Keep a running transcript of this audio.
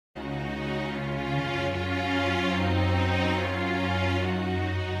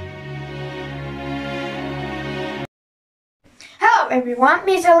everyone,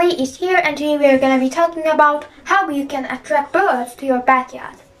 MirzAli is here and today we are going to be talking about how you can attract birds to your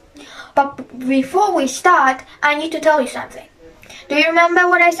backyard. But before we start, I need to tell you something. Do you remember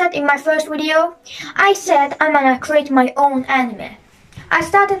what I said in my first video? I said I'm going to create my own anime. I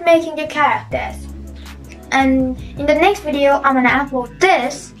started making the characters. And in the next video, I'm going to upload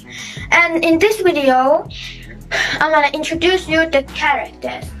this. And in this video, I'm going to introduce you the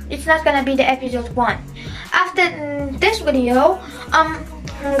characters. It's not going to be the episode 1. After this video, I'm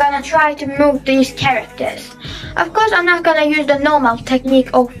gonna try to move these characters. Of course, I'm not gonna use the normal technique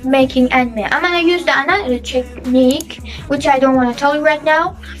of making anime. I'm gonna use the another technique, which I don't want to tell you right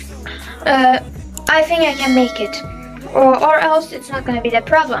now. I think I can make it, or else it's not gonna be the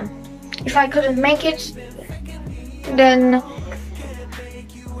problem. If I couldn't make it, then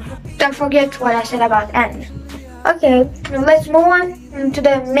don't forget what I said about anime. Okay, let's move on to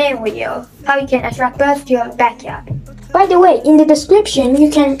the main video, how you can attract birds to your backyard. By the way, in the description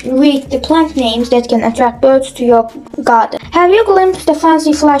you can read the plant names that can attract birds to your garden. Have you glimpsed the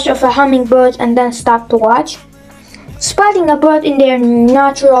fancy flash of a hummingbird and then stopped to watch? Spotting a bird in their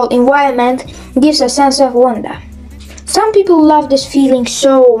natural environment gives a sense of wonder. Some people love this feeling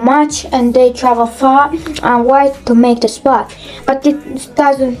so much and they travel far and wide to make the spot, but it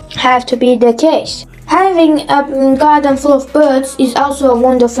doesn't have to be the case. Having a garden full of birds is also a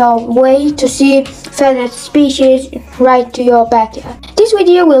wonderful way to see feathered species right to your backyard. This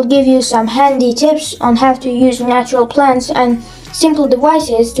video will give you some handy tips on how to use natural plants and simple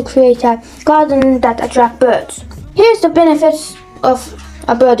devices to create a garden that attracts birds. Here's the benefits of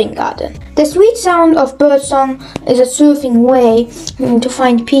a birding garden. The sweet sound of bird song is a soothing way to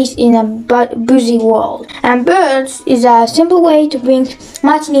find peace in a busy world. And birds is a simple way to bring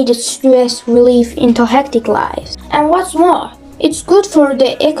much needed stress relief into hectic lives. And what's more, it's good for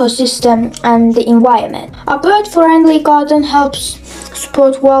the ecosystem and the environment. A bird-friendly garden helps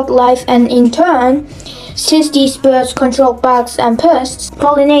support wildlife and in turn, since these birds control bugs and pests,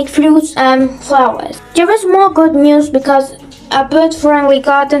 pollinate fruits and flowers. There is more good news because a bird-friendly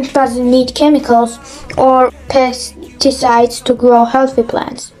garden doesn't need chemicals or pesticides to grow healthy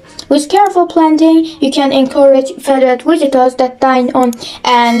plants. With careful planting, you can encourage feathered visitors that dine on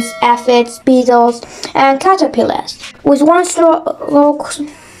ants, aphids, beetles, and caterpillars. With one stroke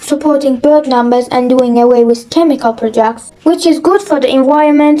supporting bird numbers and doing away with chemical products, which is good for the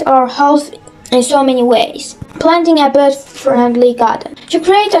environment or health in so many ways. Planting a bird-friendly garden. To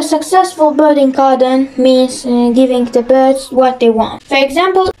create a successful birding garden means giving the birds what they want. For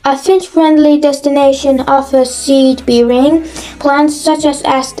example, a finch-friendly destination offers seed-bearing plants such as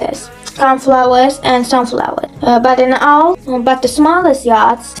asters, cornflowers, and sunflowers. But the smallest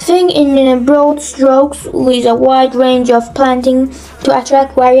yards, think in broad strokes with a wide range of planting to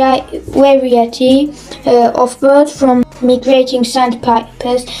attract variety of birds from migrating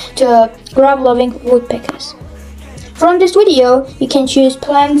sandpipers to grub-loving woodpeckers. From this video, you can choose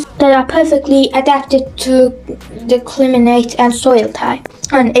plants that are perfectly adapted to the climate and soil type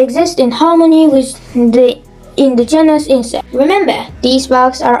and exist in harmony with the indigenous insect. Remember, these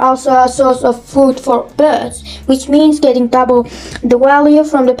bugs are also a source of food for birds, which means getting double the value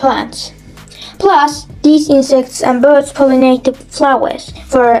from the plants. Plus, these insects and birds pollinate the flowers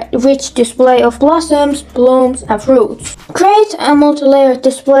for a rich display of blossoms, blooms, and fruits. Create a multi-layered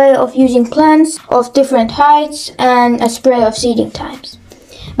display of using plants of different heights and a spread of seeding times.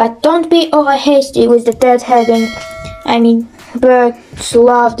 But don't be over hasty with the deadheading. Birds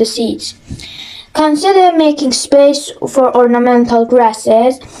love the seeds. Consider making space for ornamental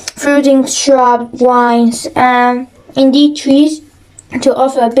grasses, fruiting shrubs, vines, and indeed trees to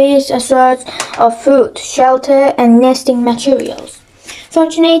offer bees a source of food, shelter, and nesting materials.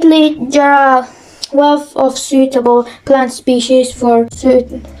 Fortunately, there are a wealth of suitable plant species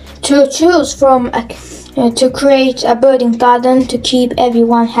to choose from to create a birding garden to keep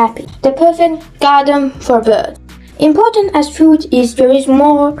everyone happy. The perfect garden for birds. Important as food is, there is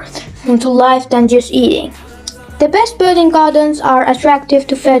more to life than just eating. The best birding gardens are attractive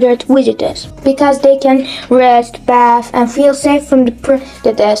to feathered visitors because they can rest, bath, and feel safe from the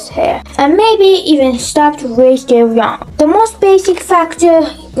predators here, and maybe even stop to raise their young. The most basic factor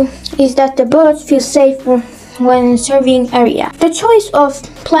is that the birds feel safe when serving area. The choice of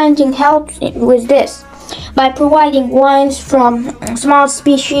planting helps with this by providing vines from small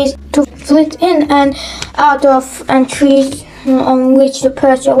species to flit in and out of and trees on which to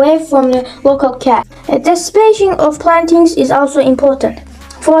perch away from the local cat. The spacing of plantings is also important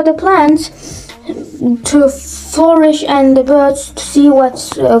for the plants to flourish and the birds to see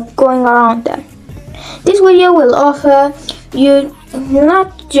what's going around them. This video will offer you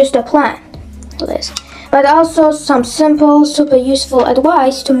not just a plant list, but also some simple, super useful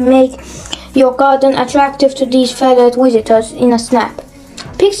advice to make your garden attractive to these feathered visitors in a snap.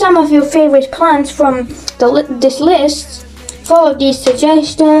 Pick some of your favorite plants from this list, follow these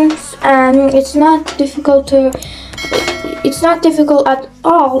suggestions, and it's not difficult at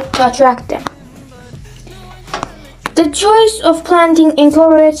all to attract them. The choice of planting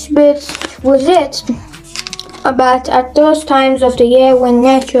encourages visits, but at those times of the year when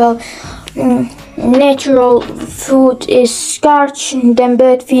natural food is scarce, then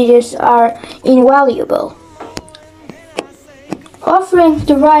bird feeders are invaluable. Offering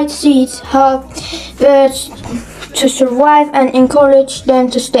the right seeds help birds to survive and encourage them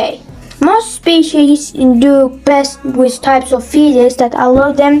to stay. Most species do best with types of feeders that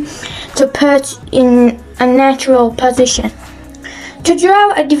allow them to perch in a natural position. To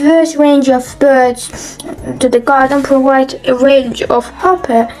draw a diverse range of birds to the garden, provide a range of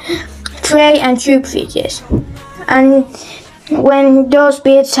hopper, tray and tube feeders. And when those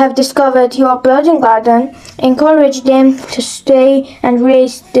birds have discovered your birding garden, encourage them to stay and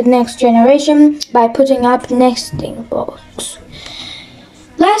raise the next generation by putting up nesting boxes.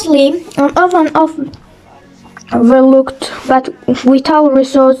 Lastly, an often overlooked but vital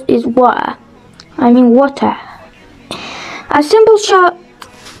resource is water. A simple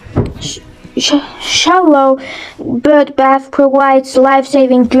shallow bird bath provides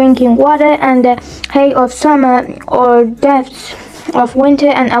life-saving drinking water and the height of summer or depths of winter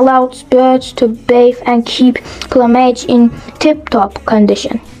and allows birds to bathe and keep plumage in tip-top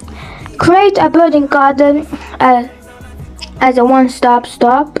condition. Create a birding garden as a one-stop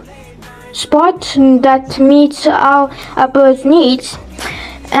spot that meets all a bird's needs,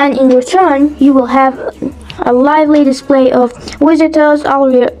 and in return you will have a lively display of visitors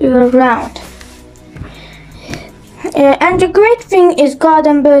all year round. And the great thing is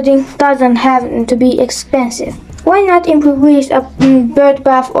garden birding doesn't have to be expensive. Why not improvise a bird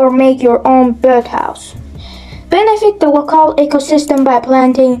bath or make your own birdhouse? Benefit the local ecosystem by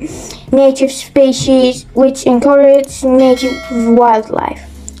planting native species which encourage native wildlife.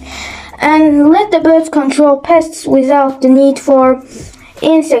 And let the birds control pests without the need for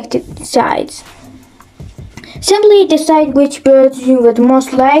insecticides. Simply decide which birds you would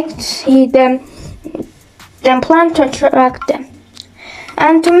most like to see them, then plan to attract them.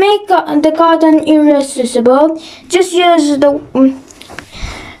 And to make the garden irresistible, just use the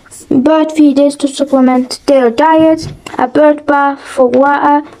bird feeders to supplement their diet, a bird bath for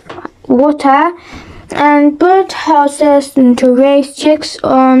water, and bird houses to raise chicks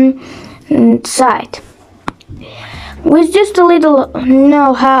on site. With just a little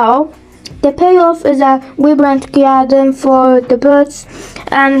know-how, the payoff is a vibrant garden for the birds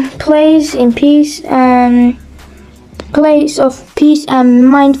and place of peace and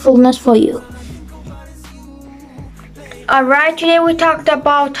mindfulness for you. Alright, today we talked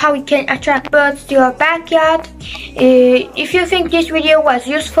about how you can attract birds to your backyard. If you think this video was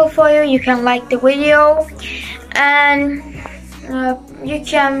useful for you, you can like the video and you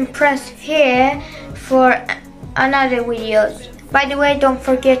can press here for another videos. By the way, don't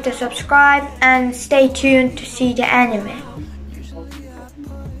forget to subscribe and stay tuned to see the anime.